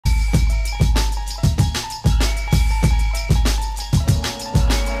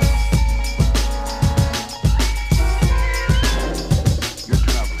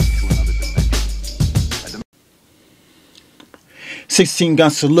16 gun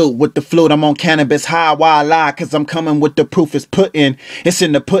salute with the flute. I'm on cannabis high. Why I lie? Cause I'm coming with the proof. It's put in. It's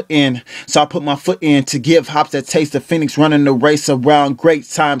in the put in. So I put my foot in to give hops that taste of Phoenix, running the race around great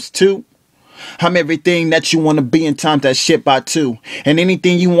times too. I'm everything that you want to be in times that shit by two. And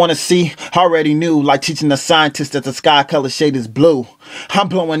anything you want to see, already knew. Like teaching the scientist that the sky color shade is blue. I'm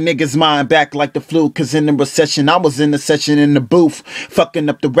blowing niggas' mind back like the flu. Cause in the recession, I was in the session in the booth. Fucking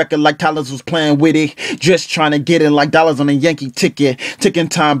up the record like Tyler's was playing with it. Just trying to get it like dollars on a Yankee ticket. Ticking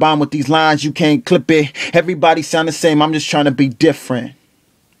time bomb with these lines, you can't clip it. Everybody sound the same, I'm just trying to be different.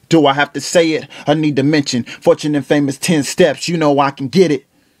 Do I have to say it? I need to mention Fortune and Famous 10 steps, you know I can get it.